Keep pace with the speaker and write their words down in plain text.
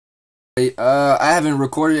I haven't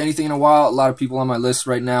recorded anything in a while. A lot of people on my list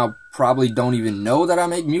right now probably don't even know that I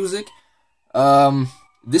make music.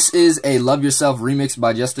 This is a Love Yourself remix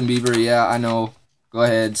by Justin Bieber. Yeah, I know. Go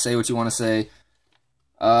ahead, say what you want to say.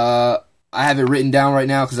 I have it written down right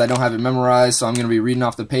now because I don't have it memorized, so I'm going to be reading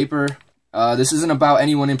off the paper. This isn't about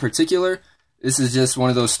anyone in particular. This is just one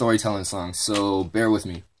of those storytelling songs, so bear with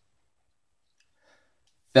me.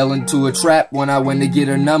 Fell into a trap when I went to get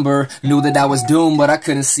her number. Knew that I was doomed, but I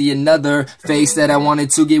couldn't see another face that I wanted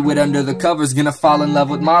to get with under the covers. Gonna fall in love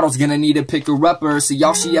with models, gonna need to pick her upper. See,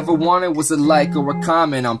 all she ever wanted was a like or a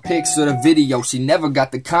comment on pics or the video. She never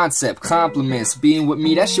got the concept, compliments. Being with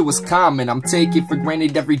me, that shit was common. I'm taking for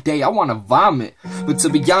granted every day, I wanna vomit. But to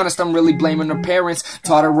be honest, I'm really blaming her parents.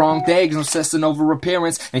 Taught her wrong things, obsessing over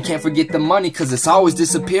appearance. And can't forget the money, cause it's always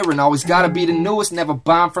disappearing. Always gotta be the newest, never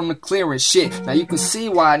buying from the clearance. Shit, now you can see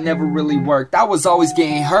why I never really worked. I was always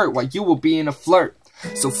getting hurt while you were being a flirt.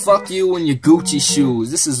 So fuck you and your Gucci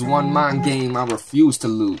shoes. This is one mind game I refuse to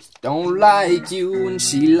lose. Don't like you and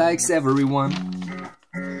she likes everyone.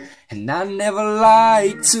 And I never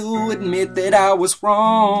like to admit that I was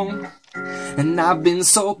wrong. And I've been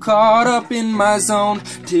so caught up in my zone,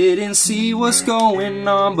 didn't see what's going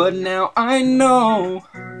on, but now I know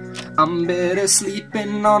I'm better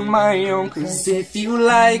sleeping on my own. Cause if you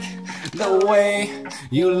like the way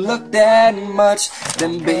you look that much,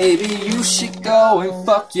 then baby you should go and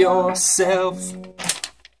fuck yourself.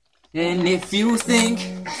 And if you think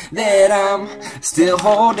that I'm still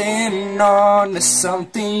holding on to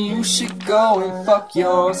something, you should go and fuck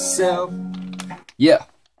yourself. Yeah.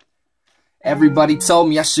 Everybody told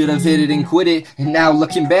me I should have hit it and quit it. And now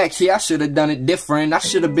looking back, yeah, I should have done it different. I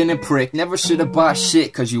should have been a prick, never should have bought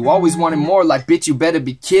shit. Cause you always wanted more, like bitch you better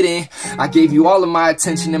be kidding. I gave you all of my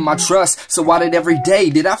attention and my trust. So why did every day,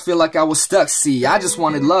 did I feel like I was stuck? See, I just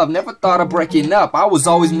wanted love, never thought of breaking up. I was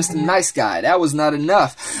always Mr. Nice Guy, that was not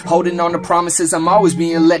enough. Holding on to promises, I'm always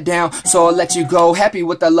being let down. So I'll let you go, happy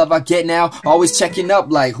with the love I get now. Always checking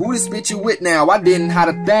up like, who this bitch you with now? I didn't hide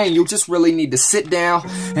a thing, you just really need to sit down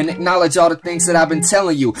and acknowledge all the things that I've been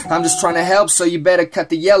telling you. I'm just trying to help, so you better cut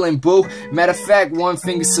the yelling, boo. Matter of fact, one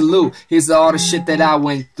finger salute. Here's all the shit that I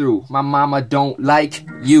went through. My mama don't like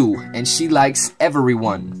you, and she likes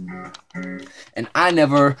everyone. And I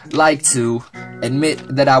never like to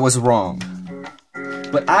admit that I was wrong.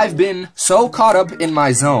 But I've been so caught up in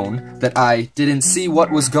my zone that I didn't see what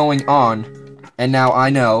was going on. And now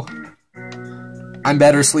I know I'm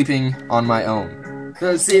better sleeping on my own.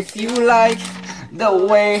 Cause if you like the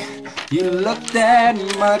way you look that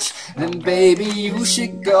much, then baby you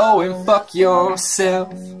should go and fuck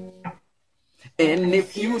yourself. And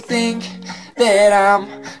if you think that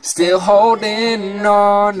I'm still holding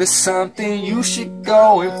on to something, you should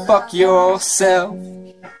go and fuck yourself.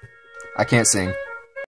 I can't sing.